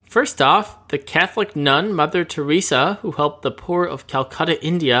First off, the Catholic nun Mother Teresa, who helped the poor of Calcutta,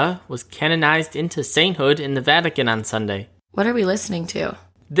 India, was canonized into sainthood in the Vatican on Sunday. What are we listening to?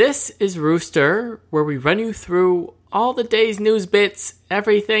 This is Rooster, where we run you through all the day's news bits,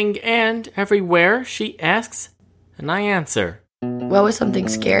 everything and everywhere, she asks, and I answer. What was something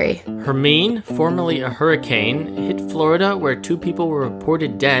scary? Hermine, formerly a hurricane, hit Florida where 2 people were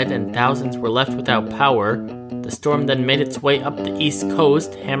reported dead and thousands were left without power. The storm then made its way up the East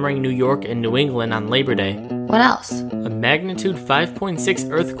Coast, hammering New York and New England on Labor Day. What else? A magnitude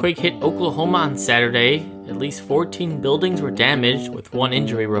 5.6 earthquake hit Oklahoma on Saturday. At least 14 buildings were damaged, with 1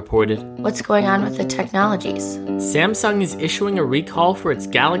 injury reported. What's going on with the technologies? Samsung is issuing a recall for its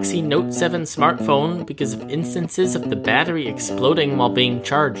Galaxy Note 7 smartphone because of instances of the battery exploding while being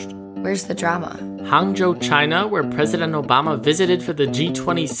charged. Where's the drama? Hangzhou, China, where President Obama visited for the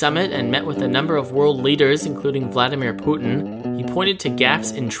G20 summit and met with a number of world leaders, including Vladimir Putin. He pointed to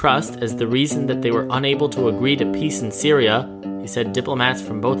gaps in trust as the reason that they were unable to agree to peace in Syria. He said diplomats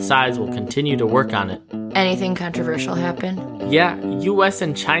from both sides will continue to work on it. Anything controversial happen? Yeah, U.S.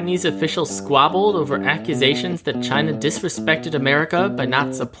 and Chinese officials squabbled over accusations that China disrespected America by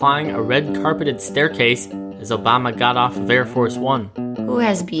not supplying a red-carpeted staircase as Obama got off of Air Force One. Who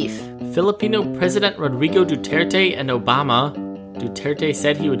has beef? Filipino President Rodrigo Duterte and Obama. Duterte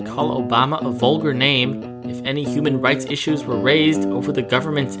said he would call Obama a vulgar name if any human rights issues were raised over the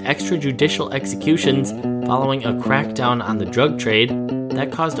government's extrajudicial executions following a crackdown on the drug trade.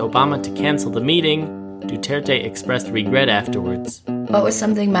 That caused Obama to cancel the meeting. Duterte expressed regret afterwards. What was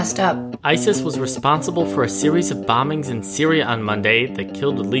something messed up? ISIS was responsible for a series of bombings in Syria on Monday that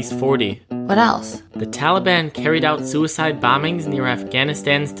killed at least 40. What else? The Taliban carried out suicide bombings near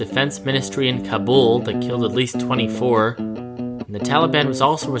Afghanistan's defense ministry in Kabul that killed at least 24. And the Taliban was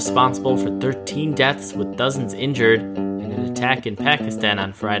also responsible for 13 deaths with dozens injured in an attack in Pakistan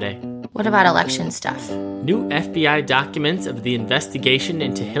on Friday. What about election stuff? New FBI documents of the investigation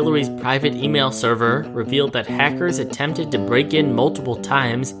into Hillary's private email server revealed that hackers attempted to break in multiple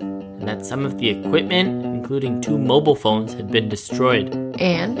times and that some of the equipment, including 2 mobile phones, had been destroyed.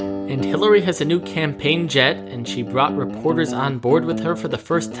 And Hillary has a new campaign jet, and she brought reporters on board with her for the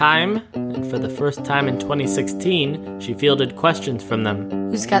first time. And for the first time in 2016, she fielded questions from them.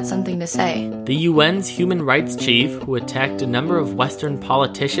 Who's got something to say? The UN's human rights chief, who attacked a number of Western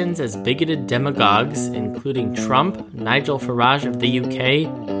politicians as bigoted demagogues, including Trump, Nigel Farage of the UK,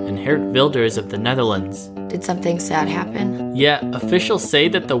 and Geert Wilders of the Netherlands. Did something sad happen? Yeah, officials say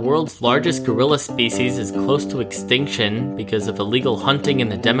that the world's largest gorilla species is close to extinction because of illegal hunting in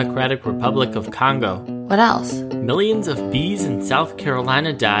the Democratic Republic of Congo. What else? Millions of bees in South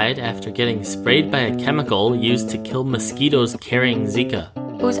Carolina died after getting sprayed by a chemical used to kill mosquitoes carrying Zika.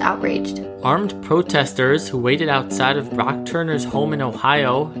 Who's outraged? Armed protesters who waited outside of Brock Turner's home in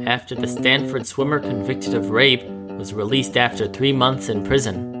Ohio after the Stanford swimmer convicted of rape was released after 3 months in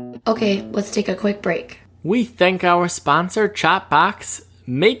prison. Okay, let's take a quick break. We thank our sponsor, Chopbox.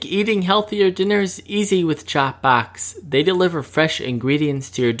 Make eating healthier dinners easy with Chopbox. They deliver fresh ingredients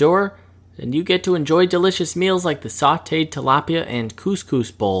to your door, and you get to enjoy delicious meals like the sautéed tilapia and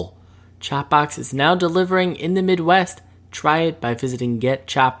couscous bowl. Chopbox is now delivering in the Midwest. Try it by visiting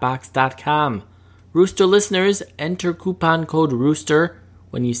getchopbox.com. Rooster listeners, enter coupon code ROOSTER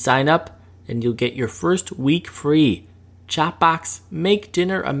when you sign up, and you'll get your first week free. Chopbox, make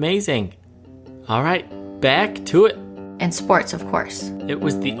dinner amazing. All right, back to it. And sports, of course. It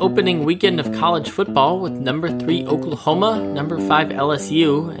was the opening weekend of college football with number 3 Oklahoma, number 5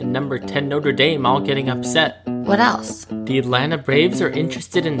 LSU, and number 10 Notre Dame all getting upset. What else? The Atlanta Braves are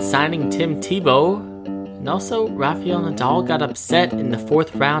interested in signing Tim Tebow, and also Rafael Nadal got upset in the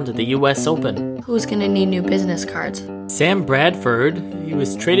 4th round of the U.S. Open. Who's gonna need new business cards? Sam Bradford. He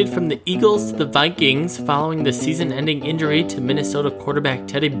was traded from the Eagles to the Vikings following the season-ending injury to Minnesota quarterback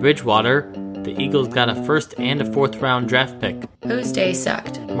Teddy Bridgewater. The Eagles got a 1st and a 4th round draft pick. Whose day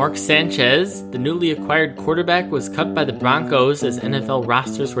sucked? Mark Sanchez, the newly acquired quarterback, was cut by the Broncos as NFL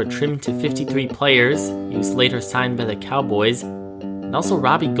rosters were trimmed to 53 players. He was later signed by the Cowboys. And also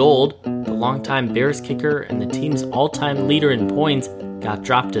Robbie Gould, the longtime Bears kicker and the team's all-time leader in points, got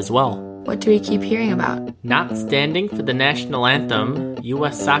dropped as well. What do we keep hearing about? Not standing for the national anthem,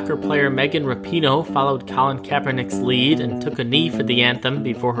 U.S. soccer player Megan Rapinoe followed Colin Kaepernick's lead and took a knee for the anthem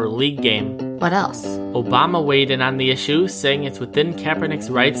before her league game. What else? Obama weighed in on the issue, saying it's within Kaepernick's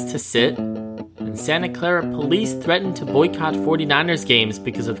rights to sit. And Santa Clara police threatened to boycott 49ers games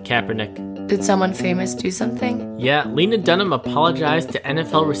because of Kaepernick. Did someone famous do something? Yeah, Lena Dunham apologized to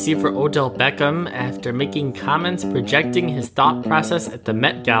NFL receiver Odell Beckham after making comments projecting his thought process at the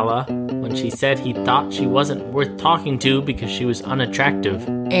Met Gala when she said he thought she wasn't worth talking to because she was unattractive.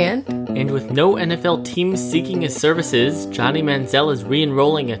 And with no NFL teams seeking his services, Johnny Manziel is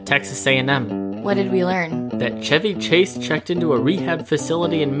re-enrolling at Texas A&M. what did we learn? That Chevy Chase checked into a rehab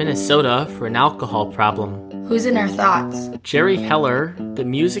facility in Minnesota for an alcohol problem. Who's in our thoughts? Jerry Heller, the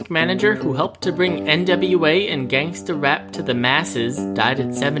music manager who helped to bring NWA and gangsta rap to the masses, died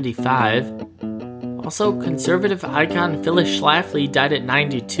at 75. Also, conservative icon Phyllis Schlafly died at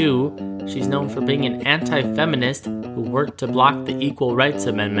 92. She's known for being an anti-feminist who worked to block the Equal Rights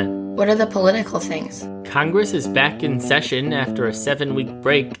Amendment. What are the political things? Congress is back in session after a 7-week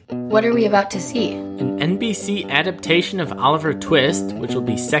break. What are we about to see? An NBC adaptation of Oliver Twist, which will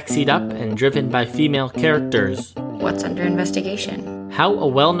be sexied up and driven by female characters. What's under investigation? How a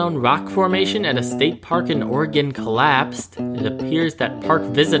well-known rock formation at a state park in Oregon collapsed. It appears that park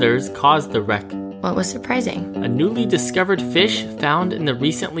visitors caused the wreck. What was surprising? A newly discovered fish found in the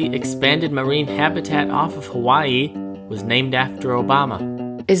recently expanded marine habitat off of Hawaii was named after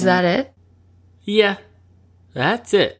Obama. Is that it? Yeah, that's it.